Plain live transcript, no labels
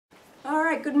All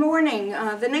right, good morning.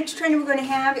 The next training we're going to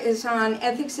have is on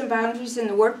ethics and boundaries in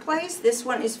the workplace. This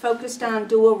one is focused on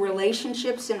dual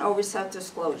relationships and oversight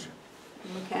disclosure.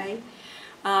 Okay?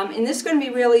 And this is going to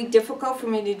be really difficult for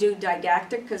me to do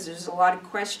didactic because there's a lot of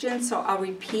questions, so I'll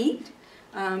repeat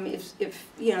if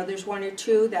you know, there's one or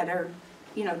two that are,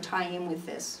 you know, tie in with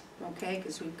this, okay?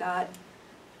 Because we've got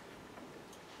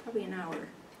probably an hour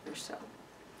or so.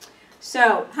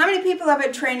 So, how many people have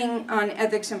had training on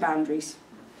ethics and boundaries?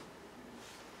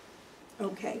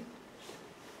 Okay.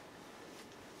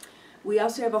 We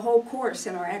also have a whole course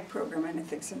in our ACT program on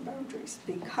ethics and boundaries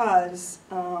because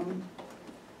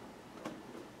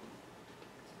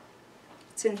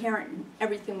it's inherent in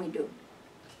everything we do.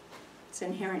 It's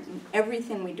inherent in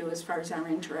everything we do as far as our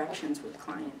interactions with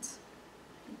clients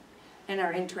and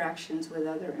our interactions with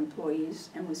other employees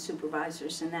and with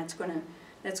supervisors, and that's going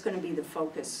to be the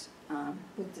focus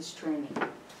with this training.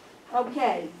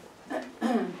 Okay.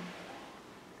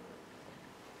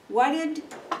 Why did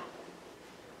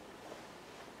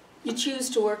you choose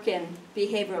to work in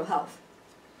behavioral health?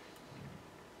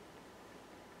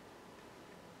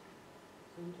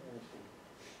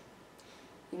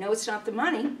 You know it's not the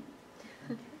money,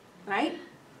 right?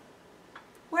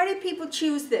 Why did people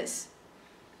choose this?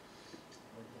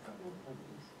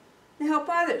 To help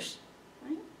others,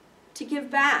 right? To give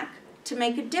back, to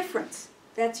make a difference.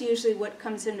 That's usually what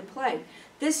comes into play.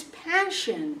 This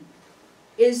passion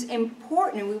is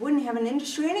important, and we wouldn't have an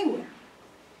industry anywhere,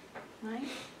 right?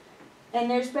 And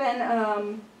there's been,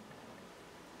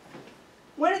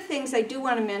 one of the things I do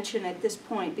want to mention at this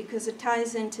point, because it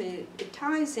ties in to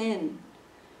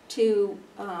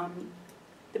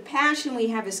the passion we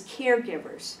have as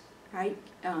caregivers, right?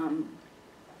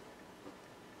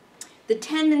 The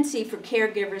tendency for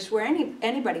caregivers, where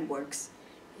anybody works,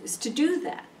 is to do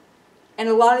that. And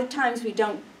a lot of times we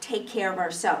don't take care of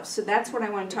ourselves. So that's what I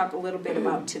want to talk a little bit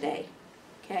about today,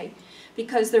 okay?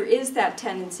 Because there is that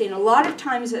tendency, and a lot of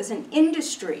times as an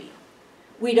industry,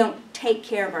 we don't take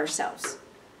care of ourselves.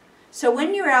 So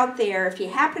when you're out there, if you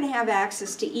happen to have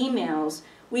access to emails,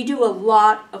 we do a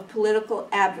lot of political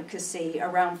advocacy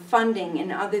around funding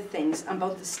and other things on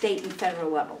both the state and federal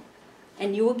level.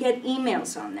 And you will get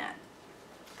emails on that,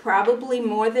 probably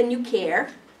more than you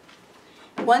care.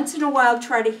 Once in a while,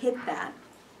 try to hit that,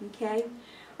 okay?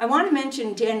 I want to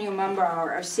mention Daniel Mumbauer,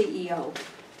 our CEO,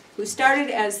 who started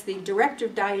as the Director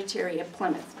of Dietary at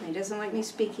Plymouth. He doesn't like me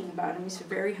speaking about him. He's a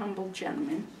very humble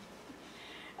gentleman.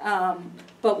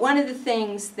 But one of the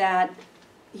things that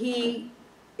he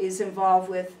is involved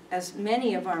with, as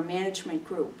many of our management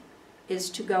group, is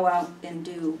to go out and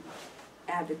do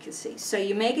advocacy. So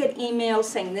you may get emails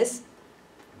saying this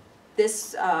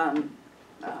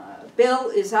bill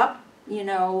is up. You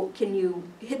know, can you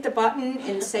hit the button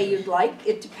and say you'd like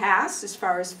it to pass as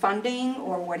far as funding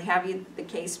or what have you the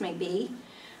case may be.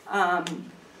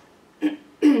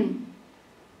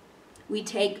 We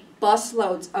take bus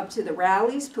loads up to the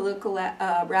rallies, political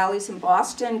rallies in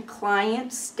Boston,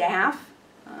 clients, staff.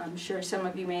 I'm sure some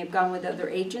of you may have gone with other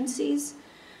agencies.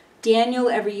 Daniel,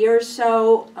 every year or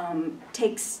so,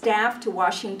 takes staff to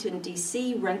Washington,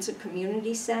 D.C., rents a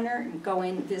community center, and go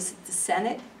in and visit the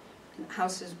Senate,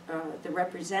 House of the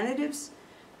Representatives,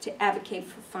 to advocate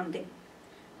for funding.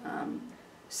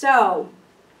 So,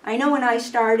 I know when I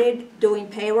started doing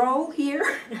payroll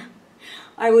here,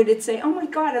 I would say, oh my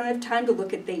God, I don't have time to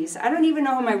look at these. I don't even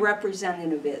know who my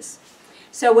representative is.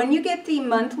 So when you get the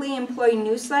monthly employee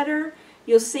newsletter,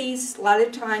 you'll see a lot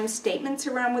of times statements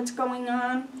around what's going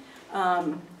on.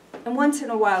 And once in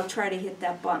a while, try to hit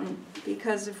that button,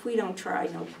 because if we don't try,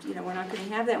 no, you know, we're not going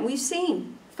to have that. And we've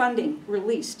seen funding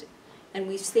released, and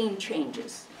we've seen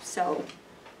changes. So,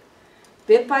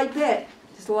 bit by bit,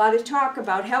 there's a lot of talk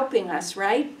about helping us,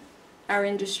 right? Our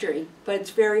industry, but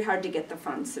it's very hard to get the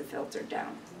funds to filter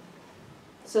down.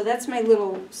 So that's my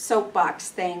little soapbox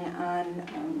thing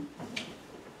on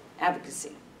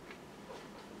advocacy.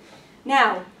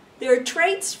 Now, there are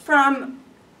traits from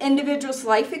individuals'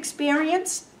 life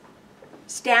experience,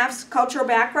 staff's cultural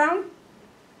background,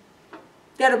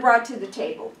 that are brought to the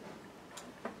table.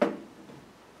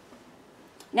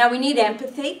 Now, we need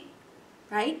empathy,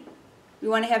 right? We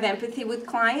want to have empathy with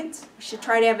clients. We should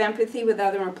try to have empathy with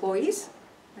other employees,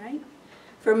 right?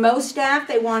 For most staff,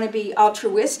 they want to be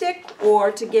altruistic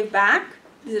or to give back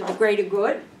to the greater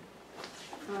good.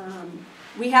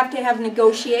 We have to have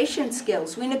negotiation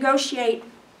skills. We negotiate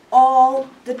all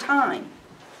the time,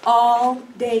 all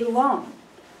day long,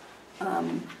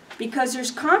 because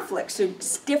there's conflicts,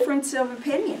 there's difference of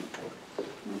opinion,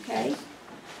 okay?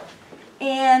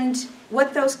 And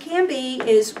what those can be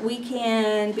is we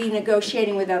can be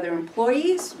negotiating with other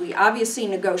employees. We obviously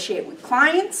negotiate with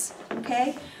clients.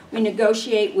 okay? We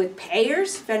negotiate with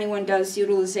payers, if anyone does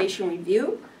utilization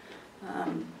review.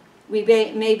 We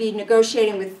may be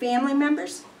negotiating with family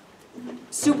members,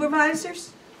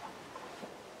 supervisors.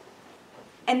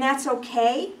 And that's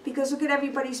okay, because look at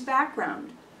everybody's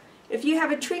background. If you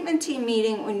have a treatment team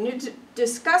meeting when you're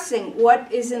discussing what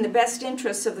is in the best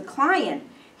interests of the client,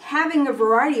 having a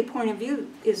variety of point of view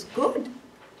is good,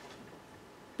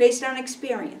 based on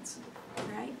experience,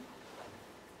 right?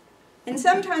 And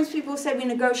sometimes people say we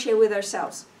negotiate with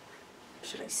ourselves.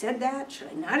 Should I have said that? Should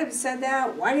I not have said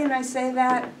that? Why didn't I say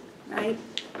that? Right?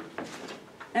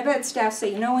 I've had staff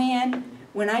say, you know, Ann,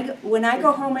 when I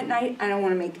go home at night, I don't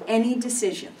want to make any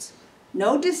decisions.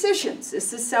 No decisions.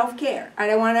 This is self-care. I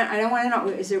don't want to know,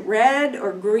 is it red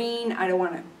or green? I don't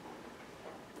want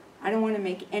to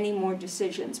make any more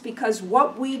decisions, because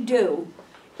what we do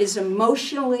is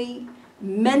emotionally,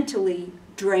 mentally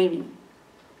draining.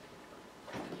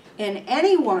 And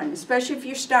anyone, especially if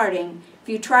you're starting, if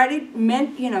you try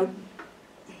to,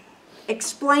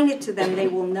 explain it to them, they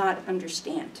will not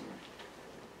understand.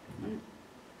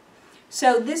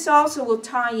 So this also will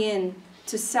tie in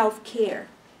to self-care.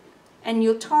 And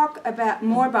you'll talk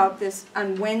more about this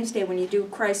on Wednesday when you do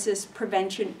Crisis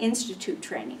Prevention Institute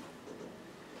training,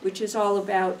 which is all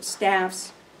about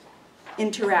staff's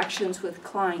interactions with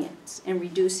clients and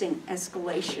reducing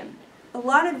escalation. A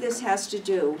lot of this has to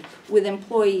do with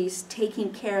employees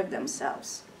taking care of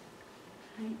themselves.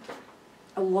 Right?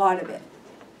 A lot of it.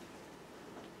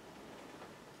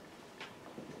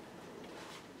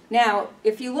 Now,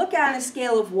 if you look on a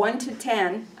scale of 1 to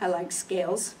 10, I like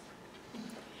scales,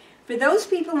 for those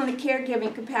people in the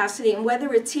caregiving capacity, and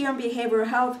whether it's here in behavioral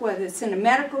health, whether it's in a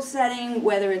medical setting,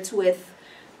 whether it's with,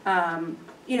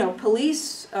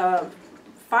 police,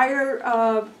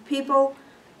 fire people,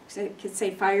 I could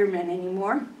say firemen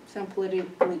anymore, so I'm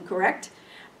politically correct.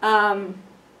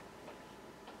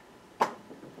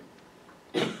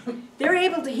 They're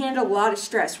able to handle a lot of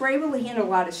stress. We're able to handle a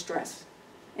lot of stress.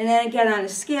 And then again, on a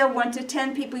scale 1 to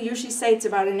 10, people usually say it's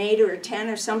about an 8 or a 10,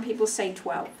 or some people say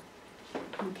 12.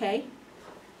 Okay?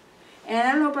 And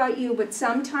I don't know about you, but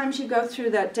sometimes you go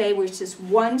through that day where it's just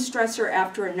one stressor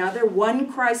after another,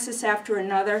 one crisis after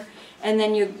another, and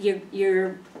then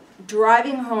you're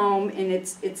driving home, and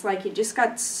it's like you just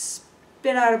got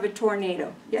spit out of a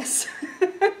tornado. Yes?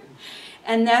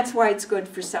 And that's why it's good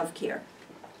for self-care.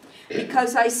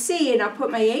 Because I see, and I'll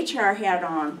put my HR hat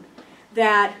on,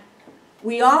 that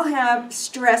we all have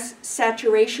stress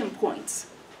saturation points,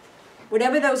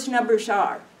 whatever those numbers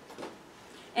are.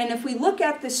 And if we look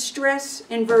at the stress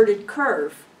inverted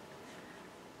curve,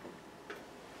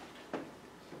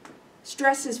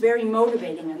 stress is very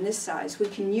motivating on this side. We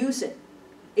can use it.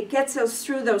 It gets us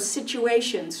through those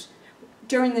situations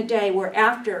during the day where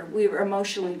after we were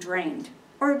emotionally drained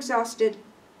or exhausted.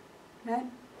 Okay?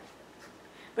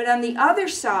 But on the other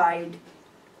side,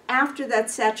 after that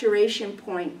saturation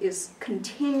point is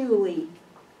continually,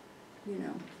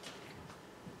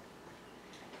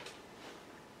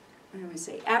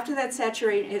 after that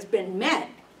saturation has been met,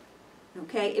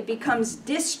 okay, it becomes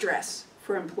distress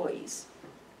for employees.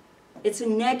 It's a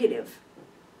negative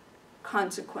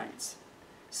consequence.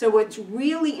 So what's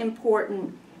really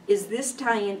important is this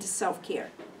tie into self-care.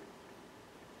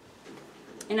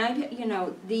 And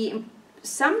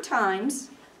sometimes,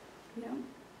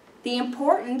 the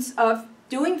importance of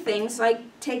doing things like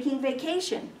taking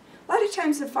vacation. A lot of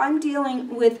times if I'm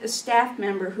dealing with a staff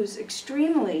member who's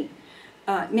extremely,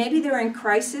 maybe they're in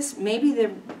crisis, maybe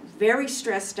they're very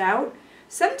stressed out,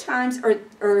 sometimes,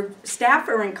 or staff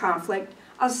are in conflict,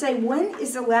 I'll say, when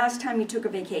is the last time you took a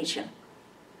vacation?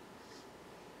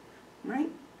 Right?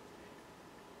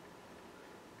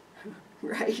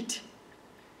 Right.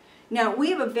 Now,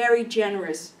 we have a very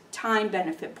generous time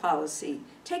benefit policy.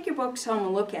 Take your books home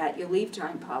and look at your leave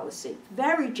time policy.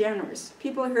 Very generous.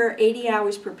 People are here 80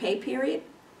 hours per pay period,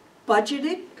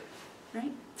 budgeted,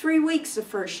 right? 3 weeks the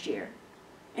first year.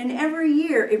 And every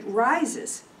year it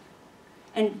rises.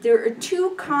 And there are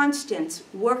two constants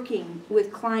working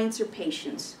with clients or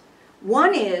patients.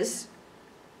 One is,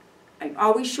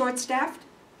 are we short-staffed?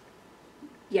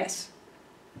 Yes.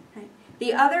 Right?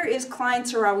 The other is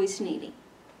clients are always needy.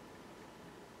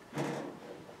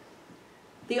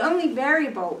 The only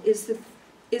variable is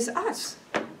us,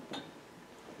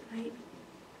 right?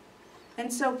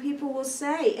 And so people will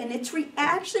say, and it's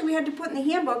actually we had to put in the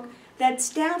handbook that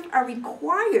staff are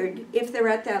required, if they're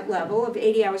at that level of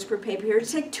 80 hours per pay period,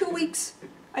 to take 2 weeks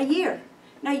a year.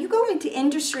 Now you go into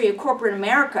industry or corporate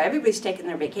America, everybody's taking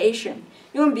their vacation.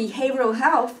 You know, in behavioral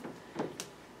health,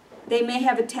 they may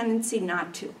have a tendency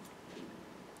not to.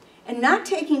 And not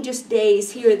taking just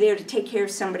days here or there to take care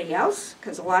of somebody else,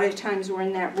 because a lot of times we're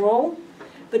in that role,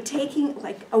 but taking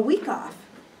like a week off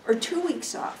or 2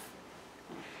 weeks off.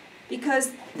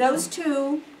 Because those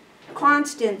two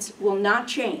constants will not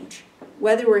change,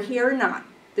 whether we're here or not.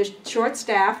 They're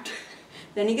short-staffed,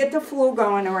 then you get the flu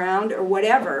going around or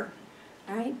whatever,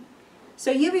 right?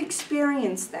 So you've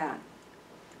experienced that.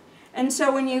 And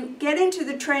so when you get into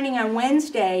the training on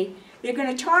Wednesday, they're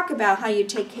going to talk about how you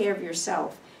take care of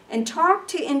yourself. And talk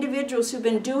to individuals who've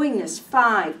been doing this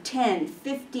 5, 10,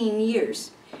 15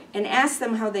 years and ask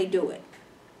them how they do it.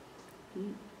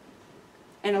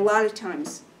 And a lot of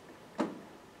times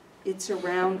it's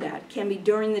around that. It can be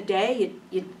during the day.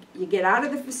 You get out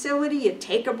of the facility, you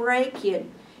take a break,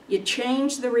 you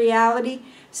change the reality.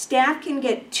 Staff can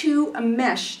get too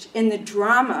enmeshed in the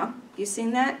drama, you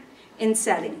seen that? In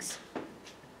settings.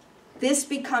 This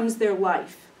becomes their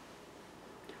life.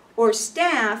 Or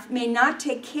staff may not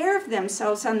take care of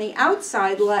themselves on the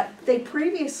outside like they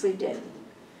previously did.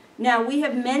 Now, we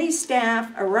have many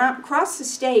staff across the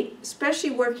state,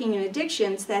 especially working in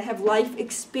addictions, that have life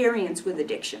experience with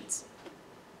addictions.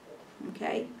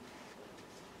 Okay?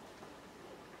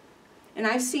 And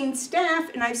I've seen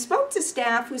staff, and I've spoke to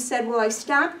staff who said, well, I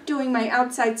stopped doing my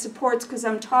outside supports because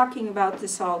I'm talking about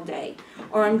this all day,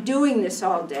 or I'm doing this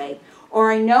all day, or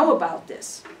I know about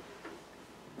this.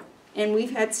 And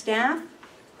we've had staff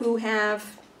who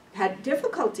have had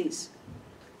difficulties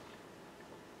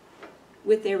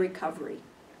with their recovery.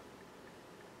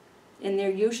 And they're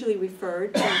usually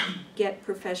referred to get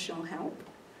professional help.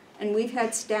 And we've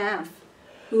had staff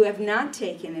who have not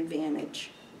taken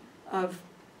advantage of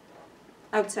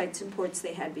outside supports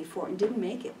they had before and didn't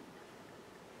make it.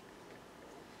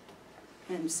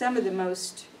 And some of the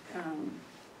most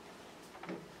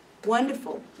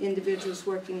wonderful individuals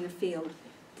working in the field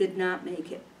did not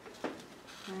make it,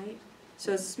 right?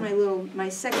 So it's my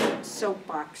second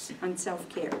soapbox on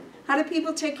self-care. How do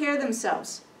people take care of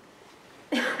themselves?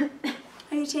 How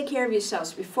do you take care of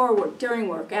yourselves before work, during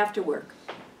work, after work?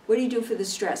 What do you do for the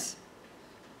stress?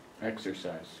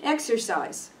 Exercise.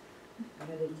 Exercise.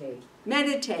 Meditate.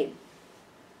 Meditate.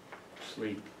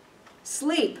 Sleep.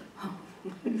 Sleep.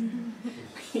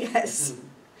 Yes.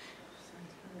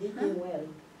 Eating well.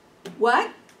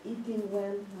 What? Eating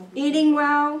well. Eating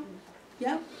well.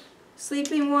 Yep.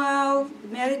 Sleeping well,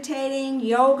 meditating,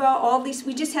 yoga, all these.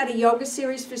 We just had a yoga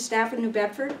series for staff in New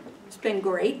Bedford. It's been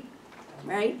great,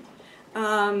 right?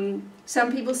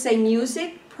 Some people say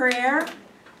music, prayer,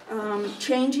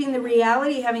 changing the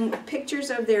reality, having pictures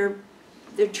of their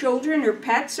children or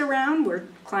pets around where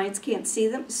clients can't see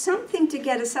them. Something to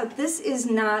get us out. This is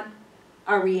not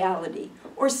our reality.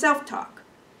 Or self-talk,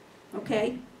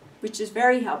 okay? Which is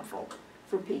very helpful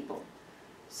for people.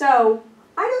 So,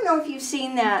 I don't know if you've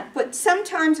seen that, but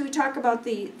sometimes we talk about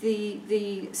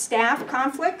the staff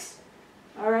conflicts,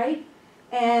 all right?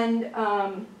 And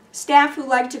staff who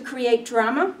like to create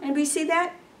drama. Anybody see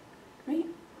that? Right?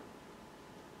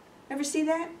 Ever see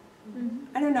that?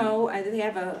 Mm-hmm. I don't know. They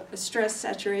have a stress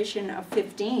saturation of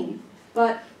 15,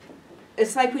 but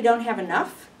it's like we don't have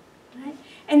enough, right?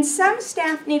 And some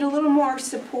staff need a little more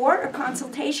support or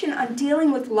consultation on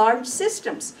dealing with large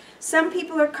systems. Some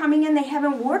people are coming in, they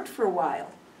haven't worked for a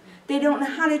while. They don't know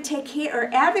how to take care or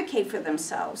advocate for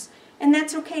themselves. And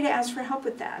that's okay to ask for help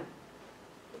with that.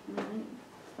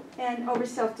 And over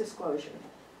self-disclosure.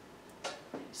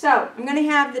 So, I'm going to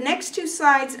have the next two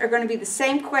slides are going to be the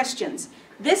same questions.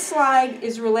 This slide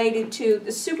is related to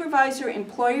the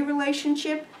supervisor-employee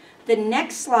relationship. The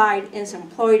next slide is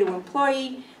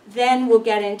employee-to-employee. Then we'll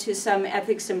get into some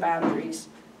ethics and boundaries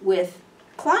with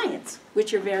clients,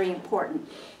 which are very important.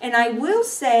 And I will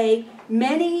say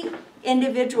many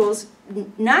individuals,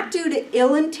 not due to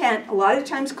ill intent, a lot of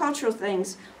times cultural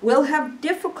things, will have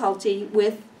difficulty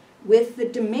with the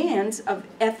demands of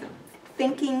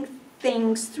thinking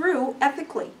things through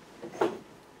ethically.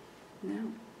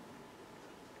 No.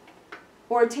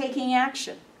 Or taking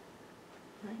action.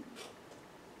 Right?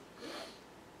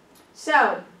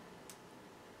 So,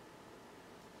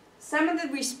 some of the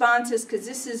responses, because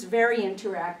this is very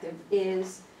interactive,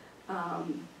 is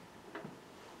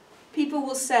people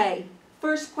will say,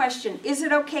 first question, is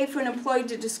it okay for an employee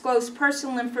to disclose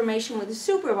personal information with a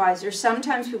supervisor?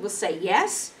 Sometimes people say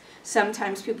yes.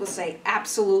 Sometimes people say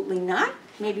absolutely not,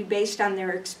 maybe based on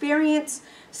their experience.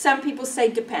 Some people say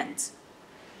depends.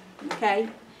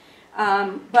 Okay?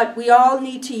 But we all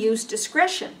need to use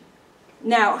discretion.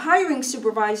 Now, hiring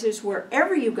supervisors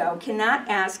wherever you go cannot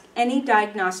ask any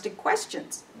diagnostic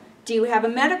questions. Do you have a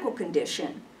medical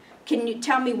condition? Can you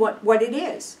tell me what it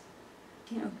is?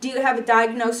 You know, do you have a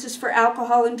diagnosis for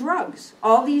alcohol and drugs?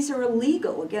 All these are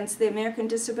illegal against the American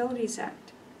Disabilities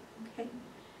Act. Okay.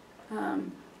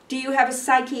 Do you have a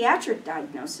psychiatric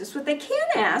diagnosis? What they can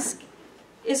ask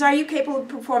is, are you capable of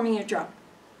performing your job?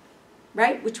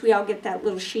 Right? Which we all get that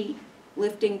little sheet,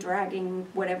 lifting, dragging,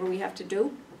 whatever we have to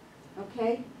do.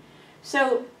 Okay?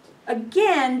 So,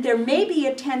 again, there may be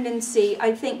a tendency,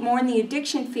 I think more in the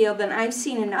addiction field than I've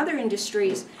seen in other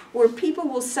industries, where people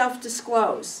will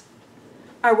self-disclose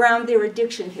around their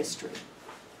addiction history,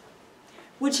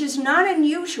 which is not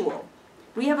unusual.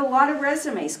 We have a lot of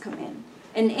resumes come in,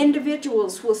 and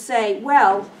individuals will say,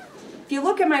 well, if you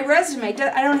look at my resume,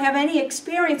 I don't have any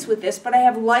experience with this, but I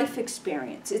have life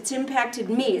experience. It's impacted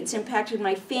me, it's impacted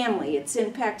my family, it's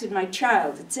impacted my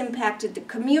child, it's impacted the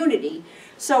community.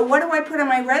 So what do I put on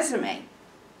my resume?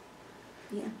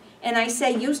 Yeah. And I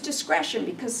say use discretion,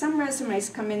 because some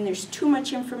resumes come in, there's too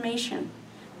much information,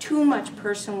 too much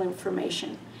personal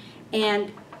information,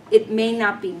 and it may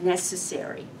not be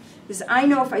necessary. Because I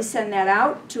know if I send that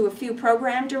out to a few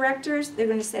program directors, they're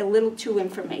going to say a little too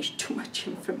much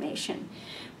information.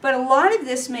 But a lot of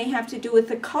this may have to do with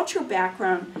the cultural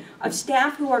background of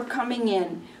staff who are coming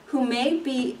in, who may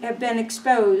have been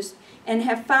exposed and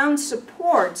have found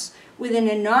supports within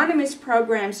anonymous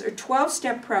programs or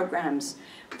 12-step programs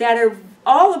that are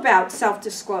all about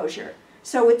self-disclosure.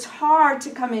 So it's hard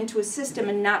to come into a system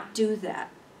and not do that.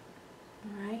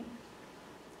 All right?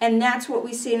 And that's what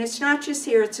we see, and it's not just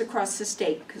here, it's across the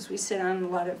state, because we sit on a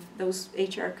lot of those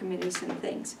HR committees and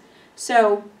things.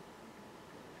 So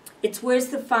it's where's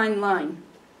the fine line,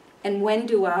 and when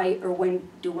do I or when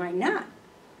do I not?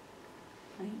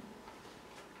 Right?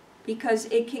 Because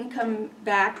it can come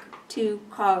back to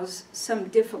cause some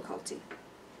difficulty.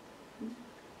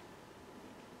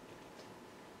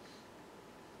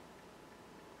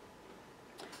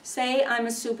 Say I'm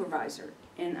a supervisor,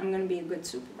 and I'm going to be a good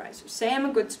supervisor. Say I'm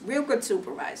a real good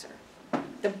supervisor,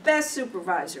 the best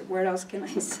supervisor. What else can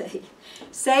I say?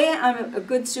 Say I'm a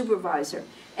good supervisor,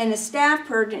 and a staff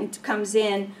person comes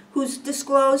in who's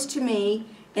disclosed to me,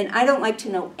 and I don't like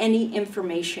to know any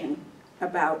information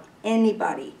about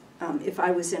anybody if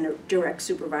I was in a direct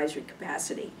supervisory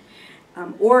capacity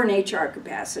or an HR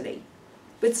capacity.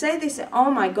 But say they say,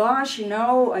 oh my gosh,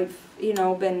 I've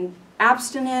been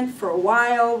abstinent for a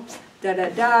while,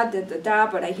 da-da-da,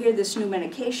 but I hear this new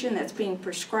medication that's being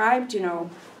prescribed,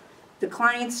 the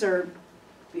clients are,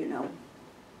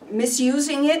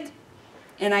 misusing it,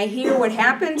 and I hear what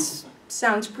happens,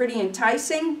 sounds pretty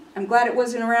enticing. I'm glad it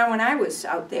wasn't around when I was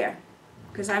out there,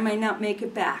 because I may not make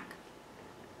it back,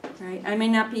 right? I may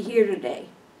not be here today.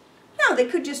 No, they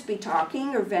could just be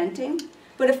talking or venting,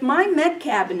 but if my med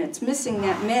cabinet's missing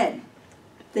that med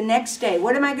the next day,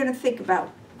 what am I going to think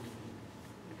about?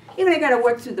 Even I got to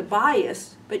work through the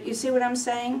bias, but you see what I'm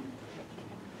saying?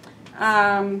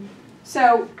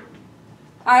 So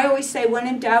I always say, when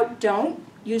in doubt, don't.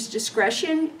 Use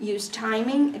discretion, use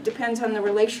timing. It depends on the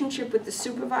relationship with the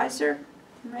supervisor,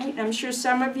 right? I'm sure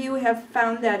some of you have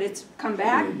found that it's come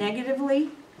back negatively,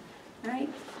 right?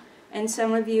 And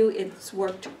some of you, it's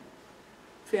worked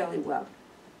fairly well.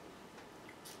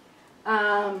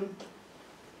 Now,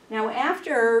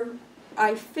 after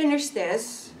I finish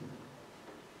this,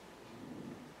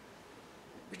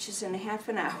 which is in a half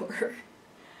an hour,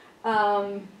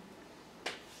 our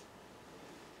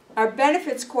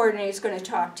benefits coordinator is going to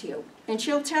talk to you. And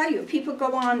she'll tell you, people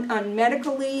go on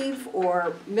medical leave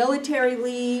or military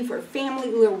leave or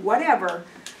family leave or whatever,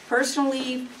 personal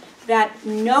leave, that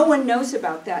no one knows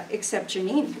about that except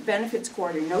Janine, the benefits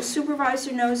coordinator. No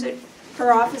supervisor knows it.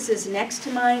 Her office is next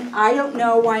to mine. I don't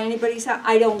know why anybody's out.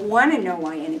 I don't want to know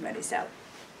why anybody's out.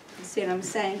 You see what I'm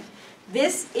saying?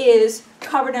 This is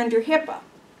covered under HIPAA.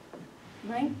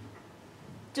 Right?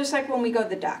 Just like when we go to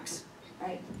the docs,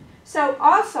 right? So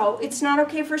also, it's not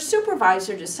okay for a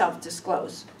supervisor to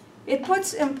self-disclose. It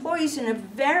puts employees in a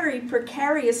very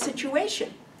precarious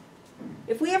situation.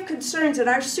 If we have concerns that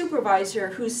our supervisor,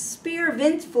 whose sphere of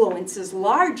influence is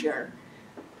larger,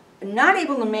 not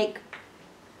able to make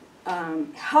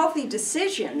healthy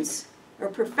decisions or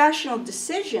professional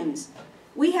decisions,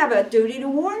 we have a duty to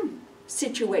warn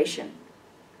situation.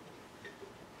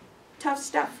 Tough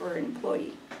stuff for an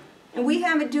employee. And we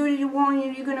have a duty to warn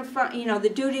you. You're going to find, the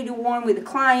duty to warn with the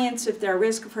clients if they're at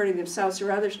risk of hurting themselves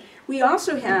or others. We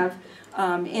also have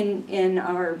in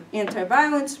our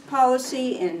anti-violence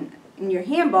policy in your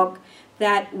handbook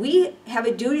that we have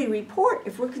a duty to report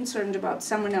if we're concerned about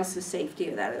someone else's safety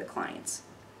or that of the clients.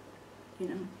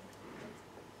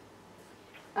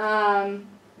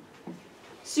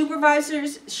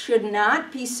 Supervisors should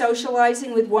not be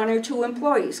socializing with one or two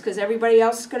employees because everybody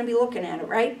else is going to be looking at it,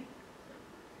 right?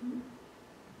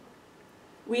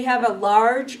 We have a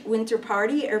large winter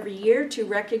party every year to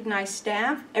recognize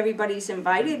staff. Everybody's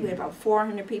invited. We had about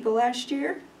 400 people last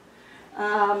year.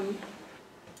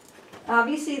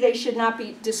 Obviously, they should not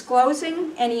be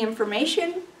disclosing any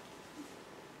information.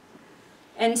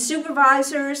 And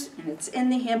supervisors, and it's in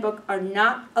the handbook, are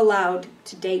not allowed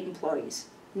to date employees.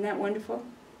 Isn't that wonderful?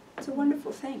 It's a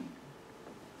wonderful thing.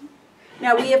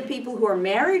 Now, we have people who are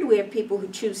married. We have people who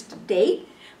choose to date.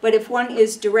 But if one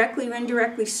is directly or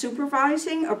indirectly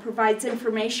supervising or provides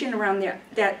information around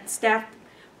that staff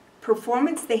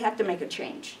performance, they have to make a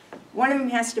change. One of them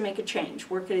has to make a change,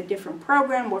 work at a different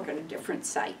program, work at a different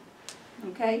site.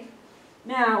 Okay?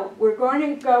 Now, we're going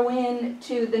to go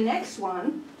into the next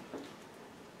one.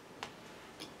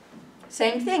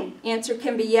 Same thing. Answer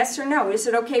can be yes or no. Is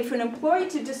it okay for an employee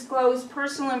to disclose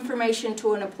personal information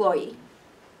to an employee?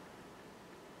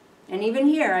 And even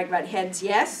here, I got heads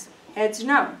yes, heads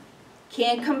no.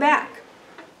 Can't come back,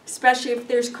 especially if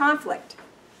there's conflict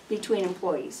between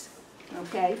employees.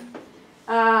 Okay?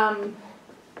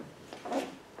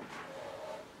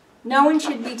 No one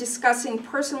should be discussing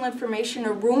personal information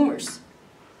or rumors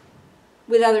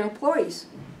with other employees.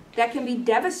 That can be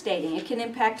devastating. It can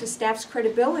impact a staff's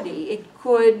credibility. It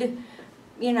could,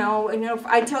 if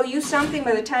I tell you something,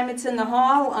 by the time it's in the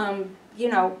hall,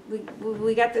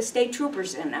 we got the state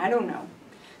troopers in. I don't know.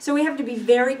 So we have to be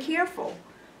very careful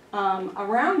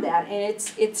around that, and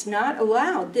it's not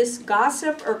allowed. This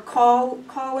gossip or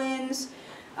call-ins,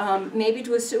 maybe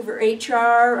to a super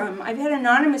HR. I've had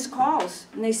anonymous calls,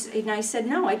 and I said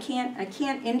no, I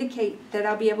can't indicate that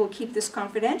I'll be able to keep this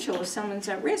confidential if someone's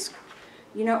at risk.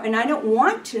 And I don't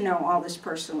want to know all this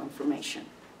personal information.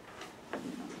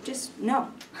 Just no.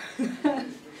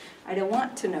 I don't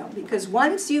want to know, because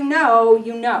once you know,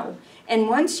 you know. And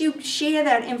once you share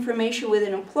that information with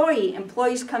an employee,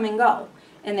 employees come and go,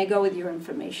 and they go with your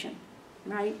information,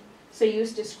 right? So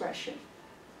use discretion.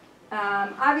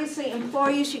 Obviously,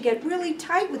 employees should get really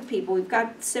tight with people. We've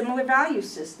got similar value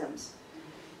systems.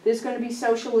 There's going to be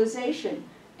socialization.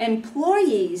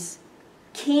 Employees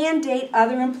can date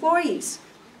other employees.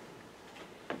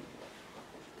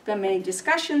 We've got many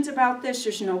discussions about this.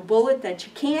 There's no bullet that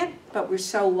you can't, but we're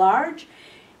so large.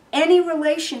 Any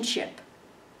relationship,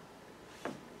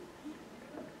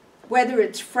 whether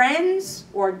it's friends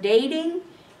or dating,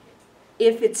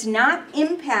 if it's not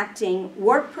impacting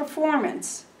work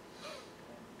performance,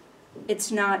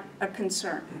 it's not a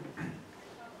concern.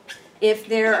 If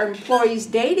there are employees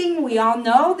dating, we all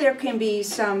know there can be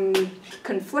some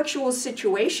conflictual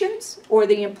situations, or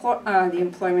the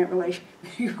employment relation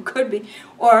could be,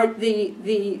 or they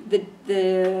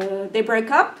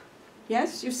break up.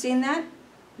 Yes, you've seen that.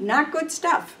 Not good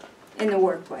stuff in the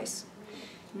workplace,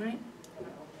 right?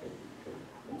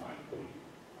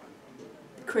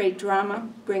 Create drama,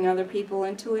 bring other people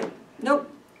into it. Nope,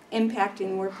 impacting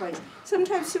the workplace.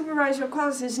 Sometimes supervisor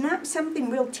calls is not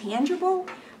something real tangible,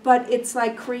 but it's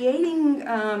like creating,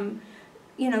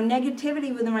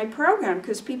 negativity within my program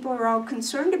because people are all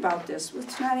concerned about this. Well,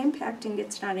 it's not impacting,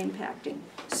 it's not impacting.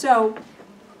 So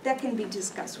that can be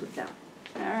discussed with them,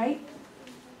 all right?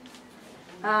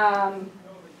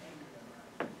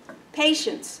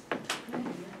 Patience.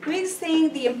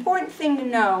 The important thing to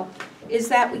know is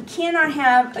that we cannot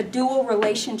have a dual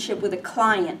relationship with a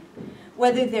client,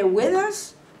 whether they're with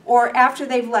us or after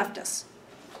they've left us.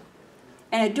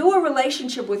 And a dual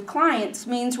relationship with clients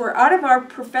means we're out of our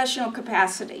professional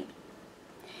capacity.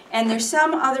 And there's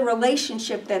some other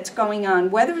relationship that's going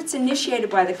on, whether it's initiated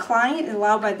by the client and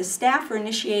allowed by the staff or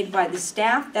initiated by the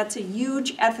staff. That's a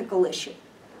huge ethical issue.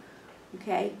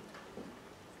 Okay?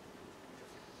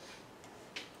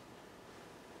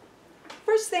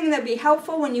 First thing that'd be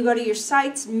helpful when you go to your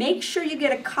sites, make sure you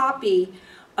get a copy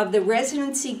of the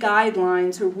residency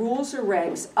guidelines or rules or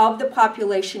regs of the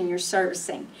population you're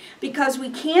servicing. Because we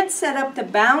can't set up the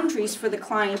boundaries for the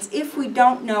clients if we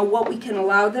don't know what we can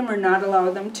allow them or not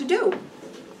allow them to do,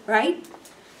 right?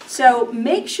 So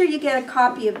make sure you get a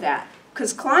copy of that,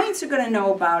 because clients are going to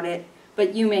know about it,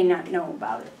 but you may not know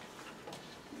about it.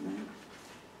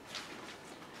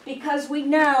 Because we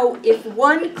know if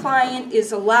one client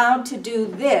is allowed to do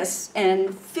this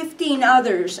and 15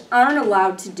 others aren't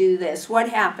allowed to do this, what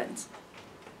happens?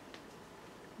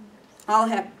 All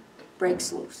heck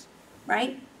breaks loose,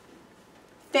 right?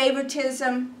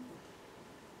 Favoritism,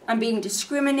 I'm being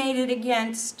discriminated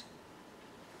against,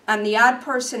 I'm the odd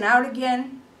person out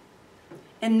again,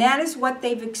 and that is what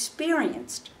they've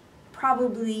experienced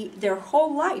probably their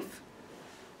whole life.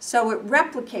 So it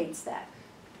replicates that.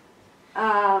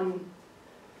 And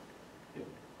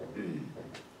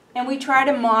we try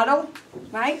to model,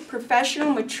 right,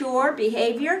 professional, mature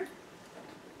behavior.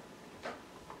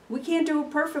 We can't do it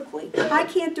perfectly. I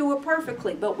can't do it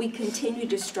perfectly, but we continue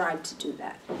to strive to do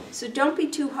that. So don't be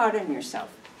too hard on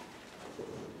yourself.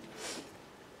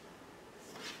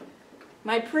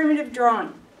 My primitive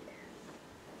drawing.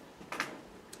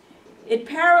 It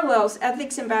parallels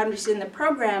ethics and boundaries in the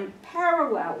program,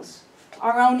 parallels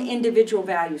our own individual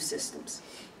value systems,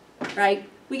 right?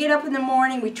 We get up in the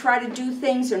morning, we try to do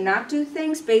things or not do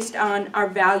things based on our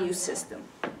value system.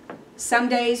 Some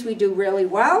days we do really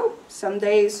well, some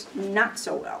days not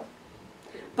so well.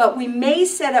 But we may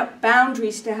set up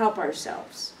boundaries to help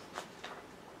ourselves.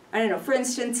 I don't know, for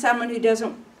instance, someone who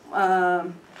doesn't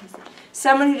want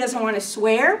to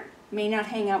swear may not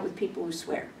hang out with people who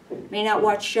swear, may not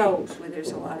watch shows where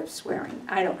there's a lot of swearing.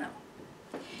 I don't know.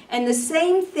 And the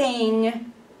same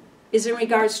thing is in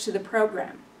regards to the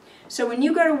program. So when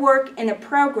you go to work in a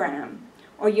program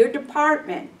or your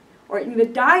department or in the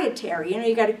dietary,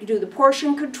 you got to do the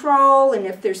portion control, and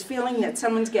if there's feeling that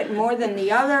someone's getting more than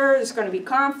the other, there's going to be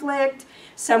conflict.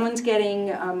 Someone's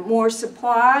getting more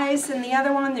supplies than the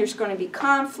other one, there's going to be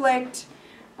conflict.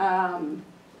 Some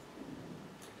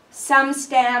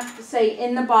staff, say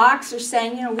in the box, are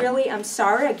saying, really, I'm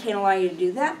sorry, I can't allow you to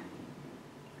do that.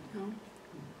 No.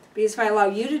 Because if I allow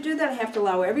you to do that, I have to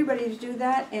allow everybody to do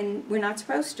that, and we're not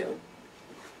supposed to.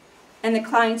 And the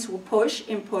clients will push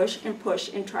and push and push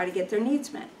and try to get their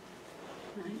needs met.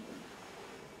 Right?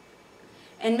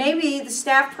 And maybe the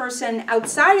staff person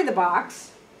outside of the box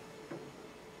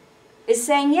is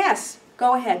saying, yes,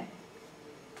 go ahead.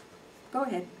 Go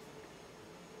ahead.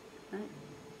 Right?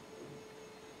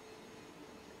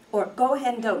 Or go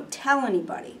ahead and don't tell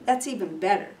anybody. That's even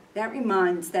better. That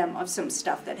reminds them of some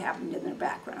stuff that happened in their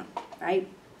background, right?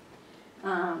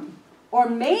 Or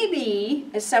maybe,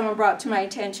 as someone brought to my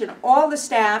attention, all the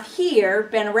staff here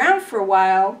been around for a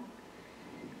while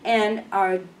and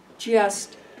are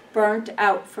just burnt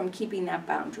out from keeping that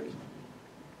boundary.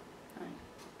 Right?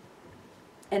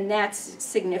 And that's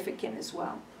significant as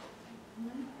well.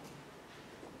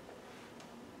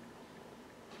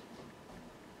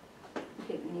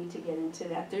 Okay, we need to get into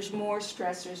that. There's more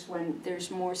stressors when there's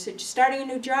more, starting a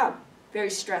new job, very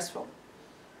stressful.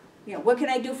 What can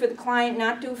I do for the client,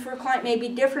 not do for a client? Maybe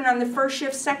different on the first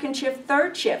shift, second shift,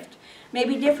 third shift.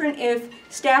 Maybe different if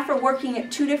staff are working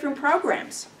at 2 different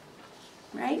programs,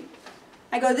 right?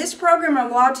 I go, this program,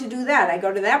 I'm allowed to do that. I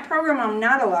go to that program, I'm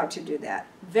not allowed to do that.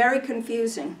 Very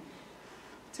confusing.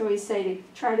 So we say to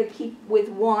try to keep with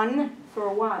one for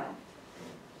a while.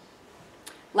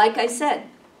 Like I said,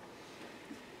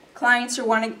 clients are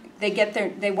want to get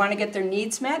their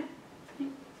needs met.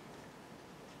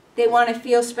 They want to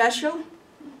feel special.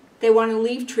 They want to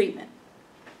leave treatment.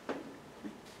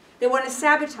 They want to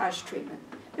sabotage treatment.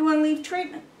 They want to leave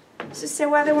treatment. So say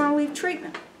why they want to leave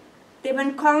treatment. They've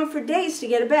been calling for days to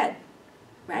get a bed,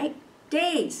 right?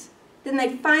 Days. Then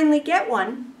they finally get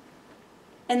one,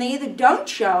 and they either don't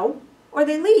show or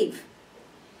they leave,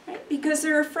 right? Because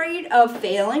they're afraid of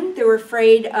failing. They're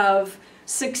afraid of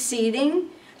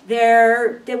succeeding.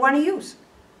 They want to use.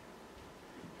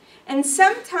 And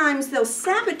sometimes they'll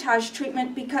sabotage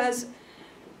treatment because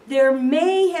there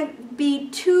may be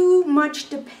too much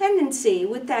dependency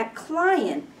with that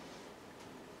client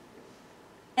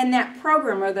and that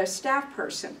program or their staff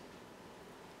person.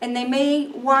 And they may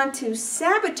want to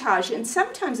sabotage, and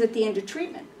sometimes at the end of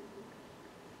treatment,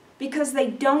 because they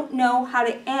don't know how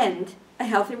to end a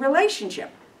healthy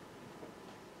relationship.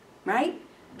 Right?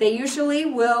 They usually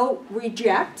will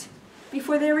reject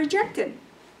before they're rejected.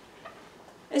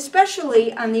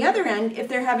 Especially on the other end, if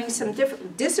they're having some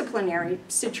disciplinary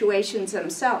situations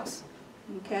themselves,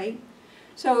 okay?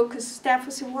 So, because staff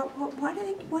will say, why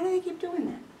do they keep doing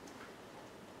that?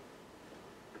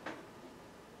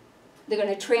 They're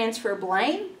going to transfer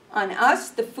blame on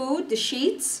us, the food, the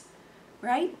sheets,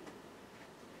 right?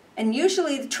 And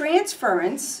usually the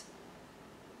transference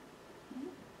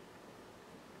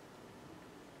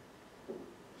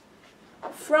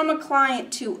from a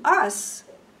client to us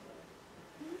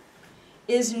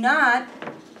is not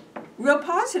real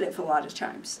positive a lot of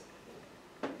times.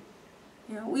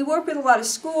 We work with a lot of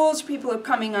schools. People are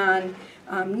coming on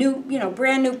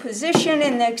brand new position,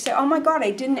 and they say, "Oh my God,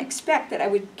 I didn't expect that I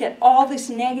would get all this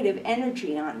negative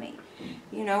energy on me."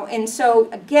 And so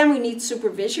again, we need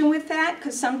supervision with that,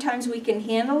 because sometimes we can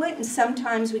handle it, and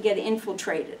sometimes we get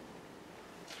infiltrated.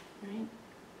 Right?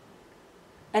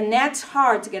 And that's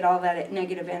hard to get all that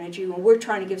negative energy when we're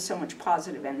trying to give so much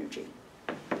positive energy.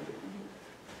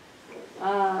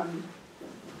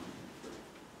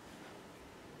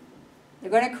 They're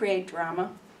going to create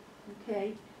drama,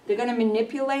 okay? They're going to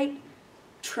manipulate,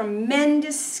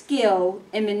 tremendous skill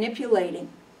in manipulating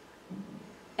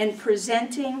and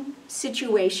presenting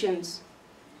situations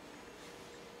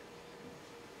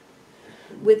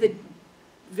with a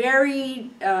very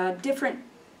different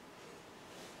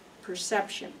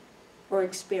perception or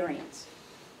experience.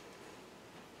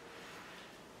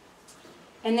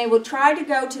 And they will try to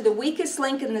go to the weakest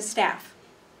link in the staff.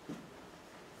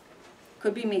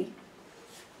 Could be me.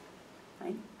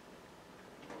 Right?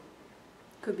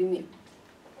 Could be me.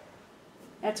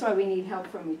 That's why we need help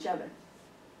from each other.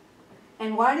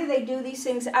 And why do they do these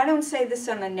things? I don't say this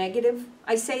on a negative.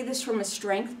 I say this from a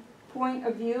strength point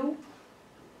of view.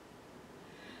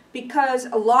 Because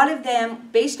a lot of them,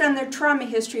 based on their trauma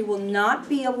history, will not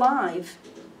be alive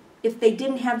if they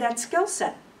didn't have that skill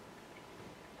set.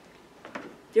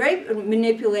 They're able to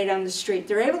manipulate on the street.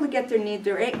 They're able to get their needs.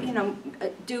 They're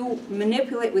able,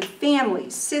 manipulate with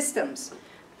families, systems.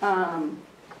 They're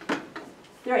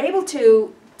able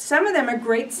to. Some of them are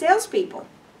great salespeople.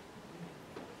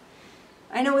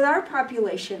 I know with our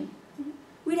population,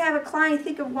 we'd have a client.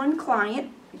 Think of one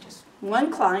client, just one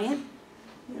client,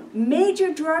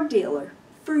 major drug dealer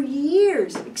for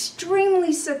years,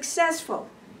 extremely successful,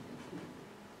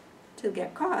 till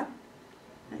get caught.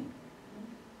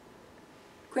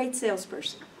 Great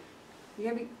salesperson. You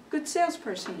gotta be a good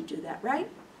salesperson to do that, right?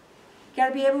 You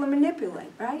gotta be able to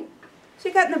manipulate, right? So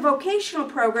you got in the vocational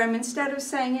program, instead of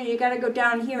saying, you gotta go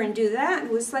down here and do that,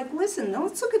 it was like, listen,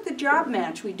 let's look at the job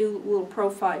match. We do a little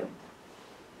profile.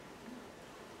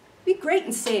 Be great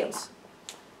in sales.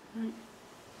 Right?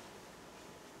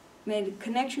 Made a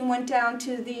connection, went down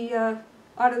to the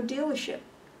auto dealership.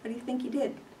 What do you think he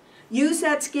did? Use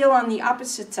that skill on the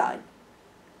opposite side,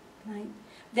 right?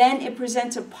 Then it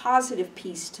presents a positive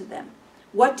piece to them.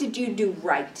 What did you do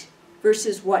right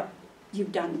versus what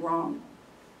you've done wrong?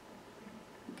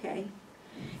 Okay?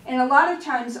 And a lot of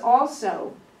times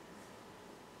also,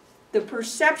 the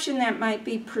perception that might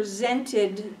be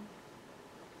presented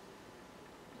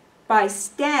by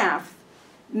staff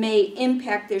may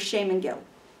impact their shame and guilt.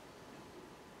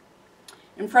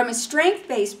 And from a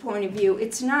strength-based point of view,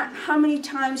 it's not how many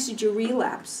times did you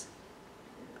relapse,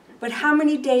 but how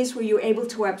many days were you able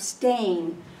to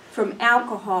abstain from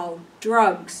alcohol,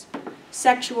 drugs,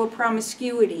 sexual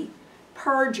promiscuity,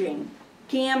 purging,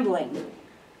 gambling?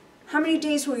 How many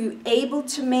days were you able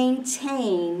to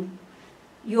maintain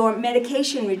your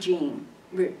medication regime?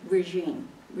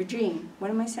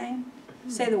 What am I saying?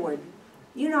 Say the word.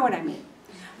 You know what I mean.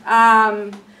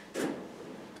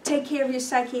 Take care of your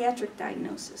psychiatric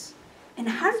diagnosis. And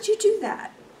how did you do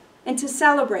that? And to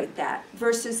celebrate that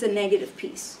versus the negative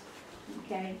piece.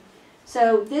 Okay?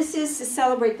 So this is to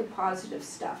celebrate the positive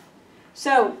stuff.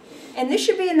 So, and this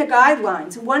should be in the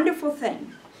guidelines, a wonderful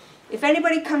thing. If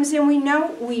anybody comes in,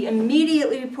 we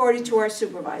immediately report it to our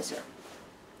supervisor.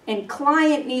 And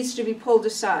client needs to be pulled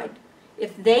aside.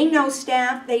 If they know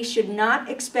staff, they should not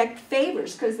expect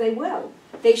favors, because they will.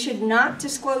 They should not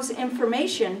disclose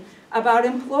information about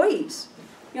employees.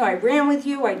 I ran with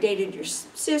you, I dated your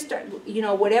sister,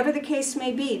 whatever the case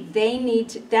may be,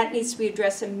 that needs to be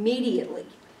addressed immediately.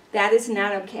 That is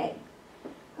not okay.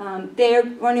 They're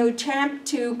going to attempt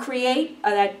to create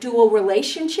that dual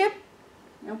relationship,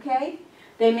 okay?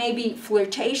 They may be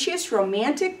flirtatious,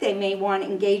 romantic, they may want to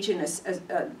engage in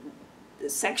a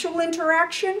sexual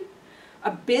interaction,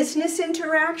 a business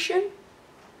interaction.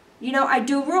 I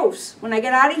do roofs when I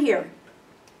get out of here.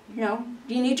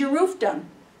 Do you need your roof done?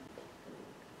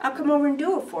 I'll come over and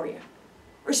do it for you.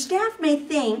 Or staff may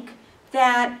think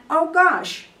that, oh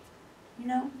gosh,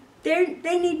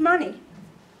 they need money.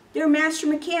 They're a master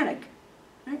mechanic.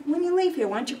 Right? When you leave here,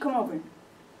 why don't you come over? You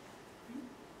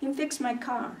can fix my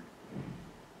car.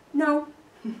 No.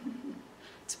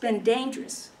 It's been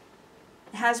dangerous.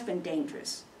 It has been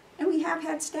dangerous. And we have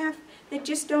had staff that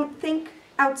just don't think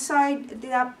outside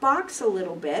that box a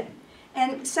little bit.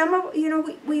 And some of,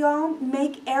 we all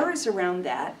make errors around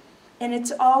that. And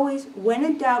it's always, when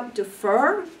in doubt,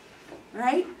 defer,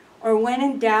 right? Or when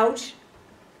in doubt,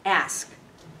 ask.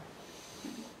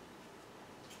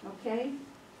 Okay?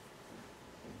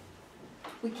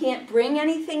 We can't bring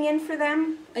anything in for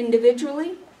them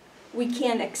individually. We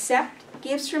can't accept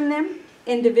gifts from them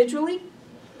individually,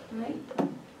 right?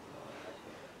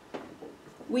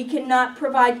 We cannot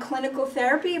provide clinical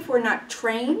therapy if we're not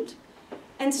trained.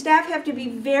 And staff have to be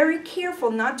very careful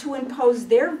not to impose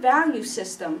their value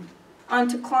system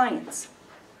onto clients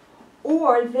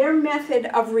or their method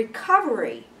of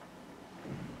recovery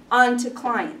onto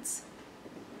clients,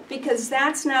 because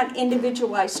that's not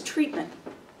individualized treatment.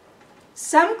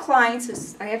 Some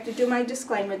clients, I have to do my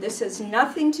disclaimer, this has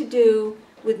nothing to do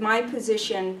with my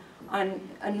position on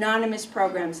anonymous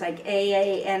programs like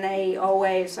AA, NA,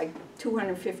 OA, it's like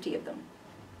 250 of them.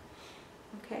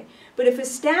 Okay, but if a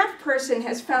staff person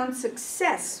has found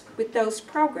success with those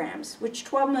programs, which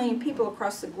 12 million people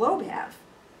across the globe have,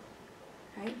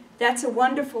 right, that's a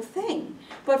wonderful thing.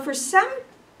 But for some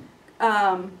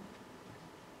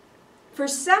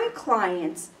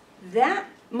clients, that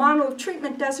model of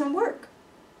treatment doesn't work.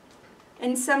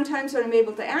 And sometimes when I'm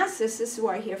able to ask this is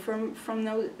what I hear from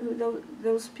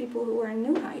those people who are in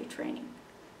new hire training.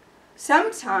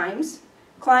 Sometimes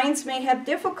clients may have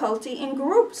difficulty in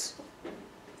groups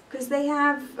because they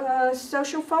have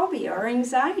social phobia or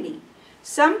anxiety.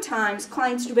 Sometimes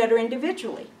clients do better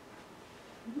individually.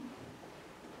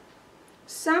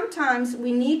 Sometimes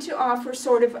we need to offer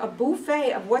sort of a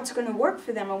buffet of what's going to work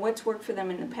for them and what's worked for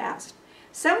them in the past.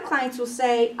 Some clients will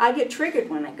say, I get triggered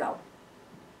when I go.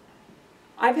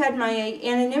 I've had my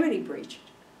anonymity breached.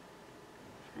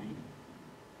 Right?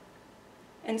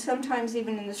 And sometimes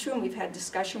even in this room we've had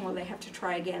discussion where they have to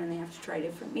try again and they have to try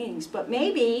different meetings. But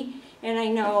maybe, and I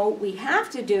know we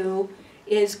have to do,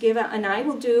 is give a, and I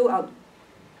will do,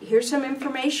 here's some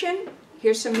information,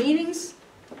 here's some meetings,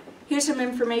 here's some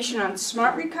information on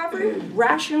smart recovery,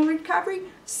 rational recovery.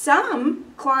 Some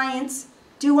clients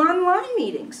do online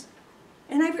meetings.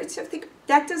 And I think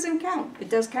that doesn't count. It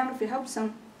does count if it helps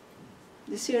them.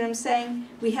 You see what I'm saying?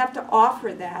 We have to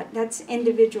offer that. That's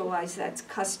individualized, that's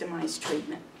customized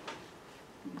treatment.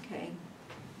 Okay.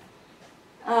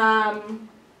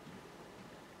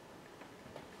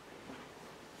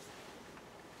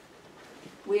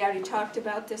 We already talked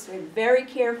about this. We're very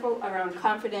careful around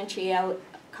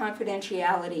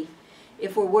confidentiality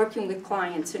if we're working with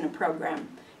clients in a program.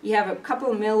 You have a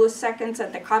couple of milliseconds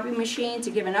at the copy machine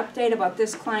to give an update about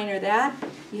this client or that.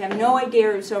 You have no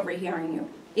idea who's overhearing you.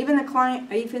 Even the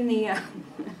client, even the, it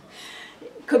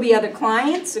could be other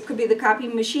clients, it could be the copy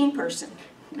machine person.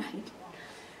 Right?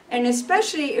 And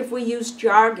especially if we use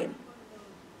jargon,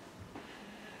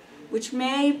 which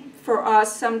may for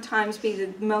us sometimes be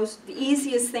the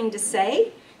easiest thing to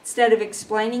say instead of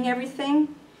explaining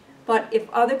everything. But if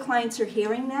other clients are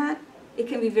hearing that, it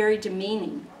can be very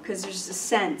demeaning because there's a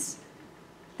sense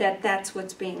that that's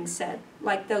what's being said,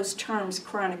 like those terms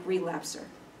chronic relapser,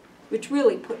 which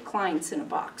really put clients in a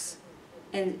box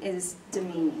and is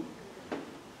demeaning.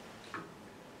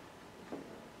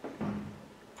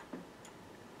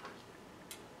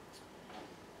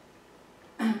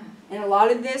 And a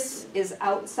lot of this is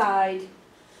outside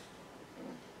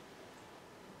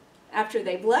after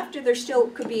they've left, or they still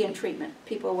could be in treatment.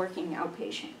 People are working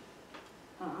outpatient.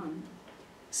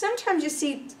 Sometimes you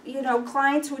see,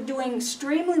 clients who are doing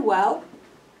extremely well,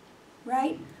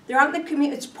 right? They're out in the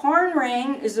community, it's pouring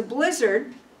rain, there's a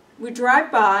blizzard, we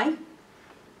drive by.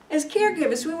 As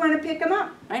caregivers, we want to pick them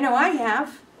up. I know I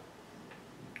have.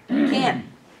 Can't.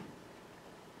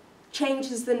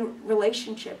 Changes the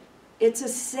relationship. It's a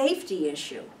safety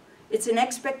issue. It's an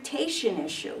expectation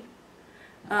issue.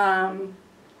 I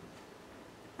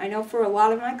know for a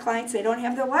lot of my clients, they don't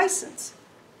have their license.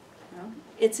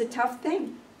 It's a tough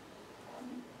thing.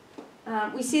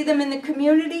 We see them in the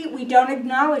community, we don't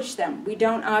acknowledge them. We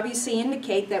don't obviously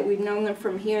indicate that we've known them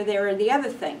from here, there, or the other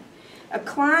thing. A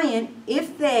client,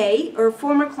 if they, or a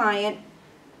former client,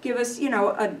 give us,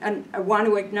 want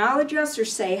to acknowledge us or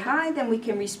say hi, then we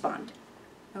can respond.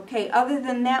 Okay, other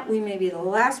than that, we may be the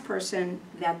last person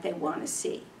that they want to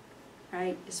see,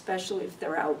 right? Especially if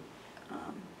they're out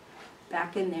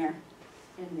back in their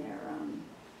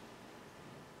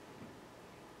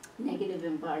negative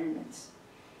environments.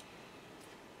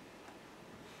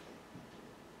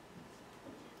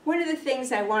 One of the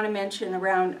things I want to mention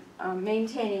around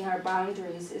maintaining our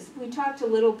boundaries is we talked a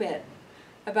little bit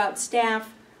about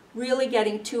staff really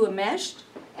getting too enmeshed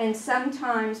and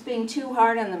sometimes being too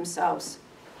hard on themselves.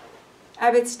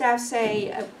 I've had staff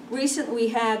say, recently we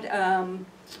had an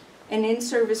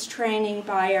in-service training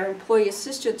by our employee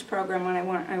assistance program, and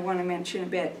I want to mention a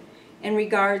bit, in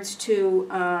regards to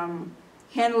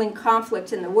handling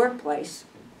conflict in the workplace.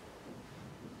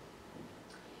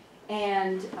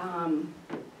 And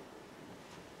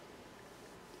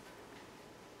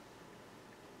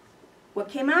what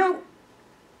came out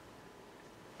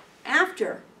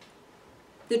after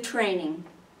the training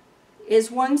is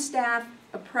one staff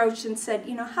approached and said,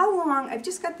 how long, I've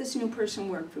just got this new person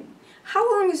working, how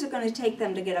long is it going to take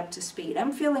them to get up to speed?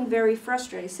 I'm feeling very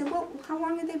frustrated. I said, well, how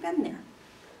long have they been there?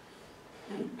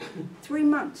 3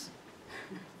 months.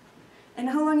 And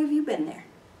how long have you been there?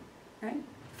 Right?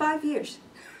 5 years.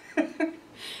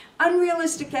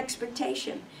 Unrealistic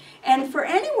expectation. And for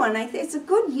anyone, I think it's a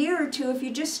good year or two if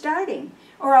you're just starting.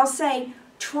 Or I'll say,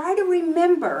 try to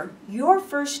remember your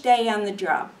first day on the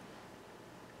job.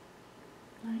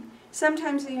 Right?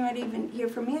 Sometimes you might even hear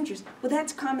from managers, well,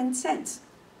 that's common sense.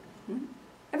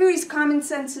 Everybody's common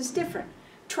sense is different.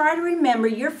 Try to remember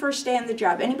your first day on the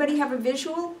job. Anybody have a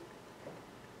visual?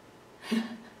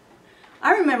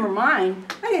 I remember mine.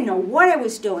 I didn't know what I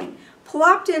was doing.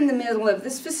 Plopped in the middle of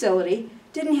this facility,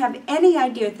 didn't have any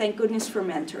idea, thank goodness for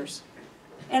mentors.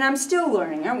 And I'm still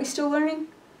learning. Aren't we still learning?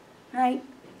 Right?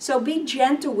 So be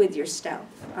gentle with yourself,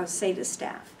 I'll say to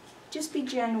staff. Just be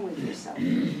gentle with yourself.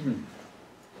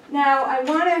 Now, I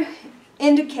want to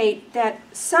indicate that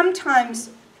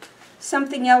sometimes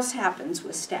something else happens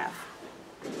with staff.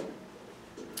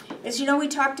 As you know, we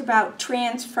talked about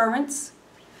transference.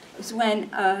 It's when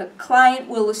a client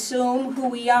will assume who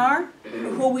we are,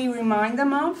 who we remind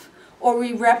them of, or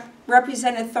we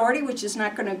represent authority, which is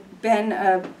not going to be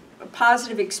a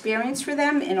positive experience for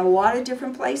them in a lot of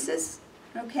different places.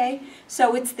 Okay?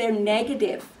 So it's their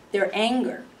negative, their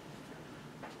anger.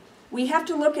 We have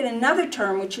to look at another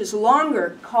term, which is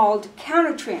longer, called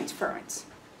countertransference.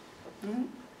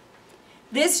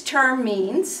 This term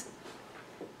means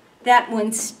that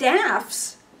when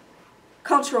staff's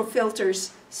cultural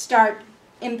filters start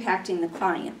impacting the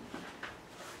client.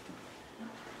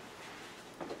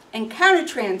 And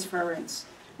countertransference,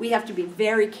 we have to be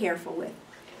very careful with.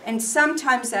 And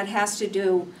sometimes that has to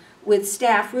do with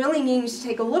staff really needing to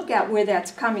take a look at where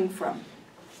that's coming from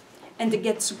and to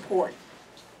get support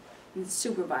from the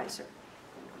supervisor.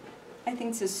 I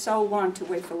think this is so long to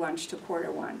wait for lunch to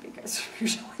 1:15 because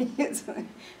usually it's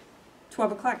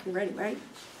 12 o'clock, you're ready, right?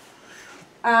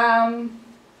 But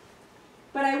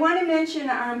I want to mention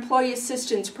our employee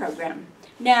assistance program.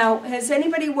 Now, has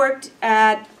anybody worked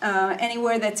at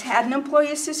anywhere that's had an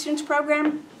employee assistance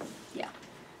program? Yeah.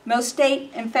 Most state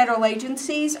and federal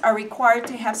agencies are required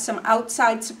to have some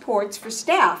outside supports for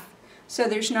staff, so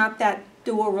there's not that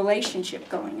dual relationship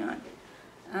going on.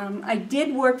 I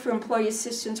did work for employee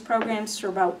assistance programs for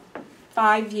about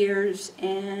 5 years,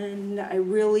 and I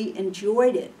really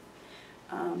enjoyed it.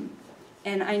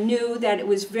 And I knew that it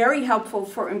was very helpful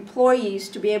for employees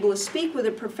to be able to speak with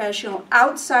a professional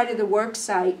outside of the work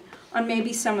site on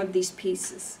maybe some of these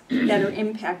pieces that are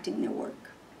impacting their work.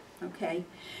 Okay?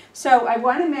 So I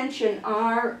want to mention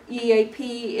our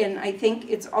EAP, and I think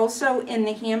it's also in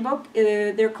the handbook.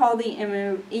 They're called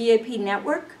the EAP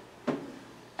Network.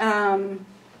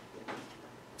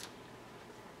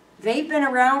 They've been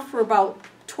around for about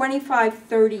 25,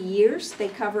 30 years. They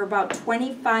cover about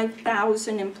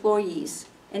 25,000 employees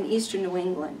in Eastern New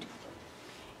England.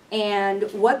 And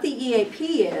what the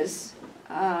EAP is,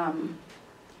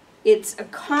 it's a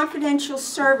confidential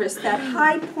service that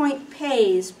High Point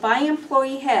pays by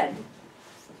employee head,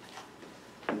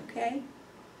 okay,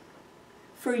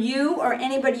 for you or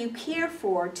anybody you care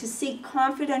for to seek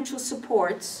confidential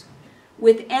supports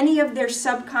with any of their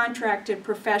subcontracted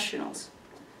professionals.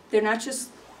 They're not just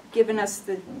giving us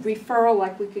the referral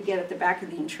like we could get at the back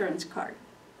of the insurance card.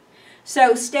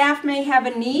 So staff may have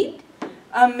a need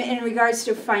in regards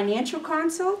to financial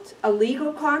consult, a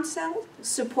legal consult,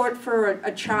 support for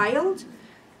a child,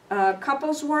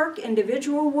 couples work,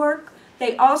 individual work.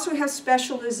 They also have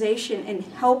specialization in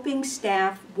helping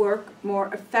staff work more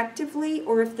effectively,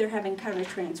 or if they're having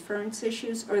countertransference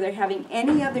issues or they're having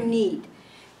any other need.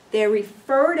 They're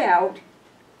referred out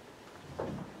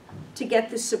to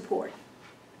get the support.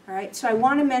 All right, so I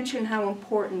want to mention how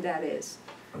important that is,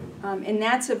 and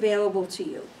that's available to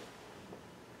you.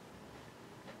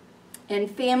 And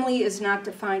family is not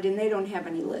defined, and they don't have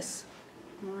any lists.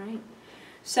 All right,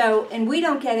 so, and we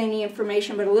don't get any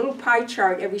information but a little pie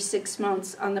chart every 6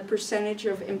 months on the percentage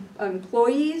of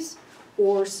employees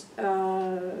or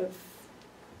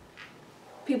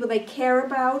people they care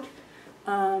about.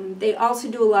 They also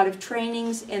do a lot of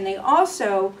trainings, and they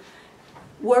also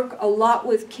work a lot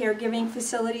with caregiving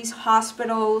facilities,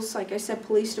 hospitals, like I said,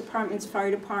 police departments, fire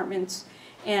departments,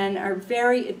 and are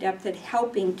very adept at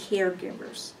helping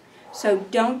caregivers. So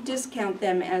don't discount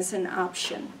them as an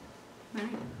option. Right?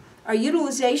 Our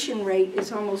utilization rate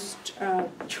is almost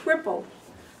triple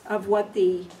of what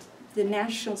the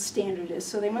national standard is,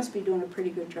 so they must be doing a pretty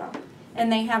good job.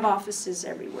 And they have offices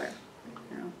everywhere.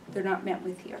 You know, they're not met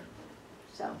with here.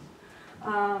 So.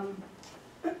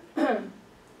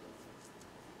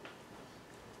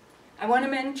 I want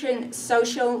to mention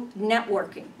social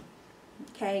networking.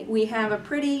 Okay, we have a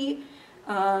pretty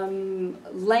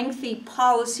lengthy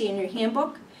policy in your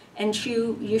handbook, and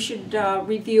you should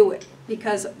review it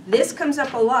because this comes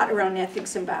up a lot around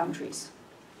ethics and boundaries.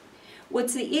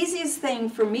 What's the easiest thing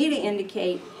for me to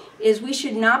indicate is we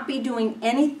should not be doing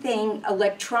anything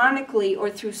electronically or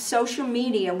through social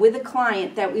media with a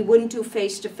client that we wouldn't do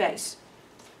face-to-face.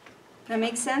 That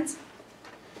make sense?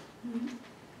 Mm-hmm.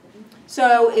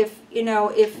 So if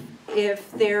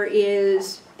there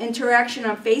is interaction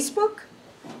on Facebook,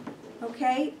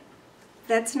 okay?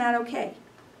 That's not okay.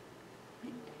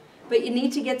 But you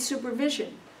need to get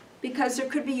supervision because there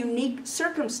could be unique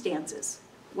circumstances,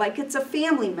 like it's a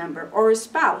family member or a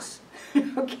spouse,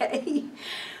 okay?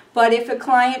 But if a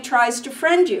client tries to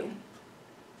friend you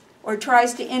or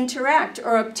tries to interact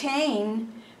or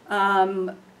obtain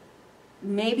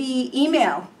maybe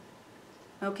email,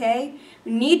 okay?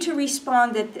 We need to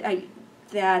respond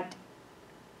that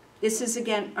this is,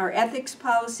 again, our ethics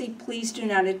policy. Please do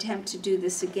not attempt to do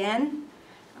this again.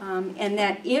 And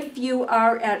that if you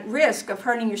are at risk of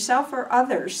hurting yourself or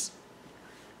others,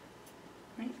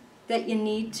 right, that you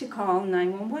need to call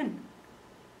 911.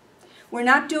 We're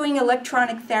not doing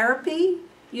electronic therapy.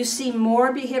 You see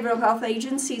more behavioral health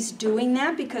agencies doing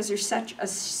that because there's such a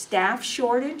staff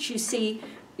shortage. You see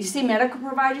medical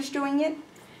providers doing it.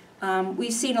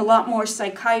 We've seen a lot more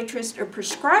psychiatrists or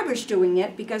prescribers doing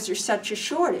it because there's such a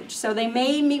shortage. So they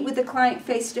may meet with the client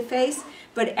face-to-face,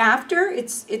 but after,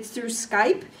 it's through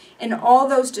Skype, and all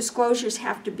those disclosures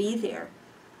have to be there.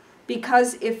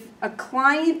 Because if a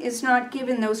client is not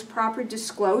given those proper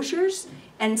disclosures,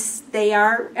 and they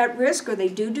are at risk or they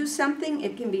do something,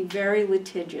 it can be very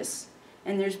litigious.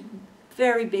 And there's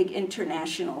very big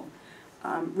international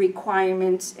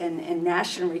requirements and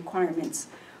national requirements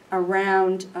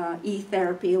around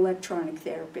e-therapy, electronic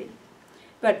therapy.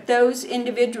 But those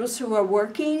individuals who are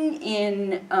working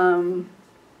in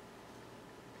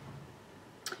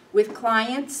with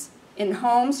clients in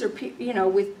homes or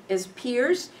as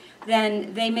peers,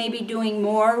 then they may be doing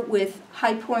more with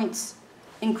High Point's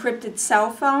encrypted cell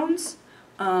phones,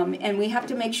 and we have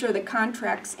to make sure the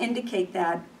contracts indicate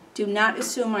that. Do not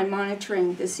assume I'm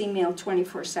monitoring this email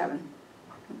 24/7,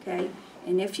 okay?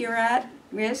 And if you're at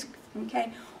risk,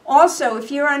 okay? Also,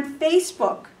 if you're on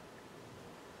Facebook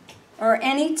or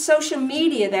any social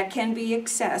media that can be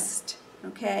accessed,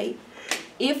 okay?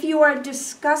 If you are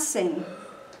discussing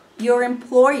your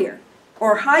employer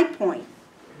or High Point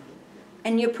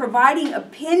and you're providing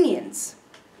opinions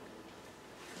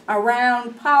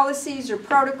around policies or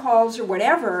protocols or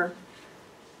whatever,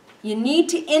 you need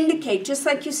to indicate, just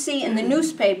like you see in the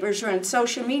newspapers or on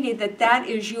social media, that that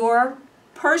is your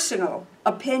personal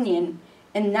opinion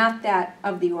and not that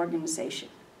of the organization.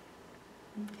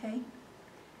 Okay?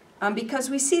 Because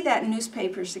we see that in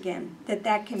newspapers again,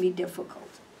 that can be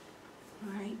difficult.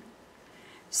 All right?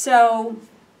 So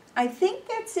I think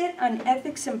that's it on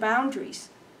ethics and boundaries.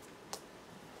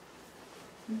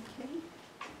 Okay?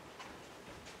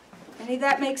 Any of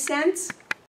that make sense?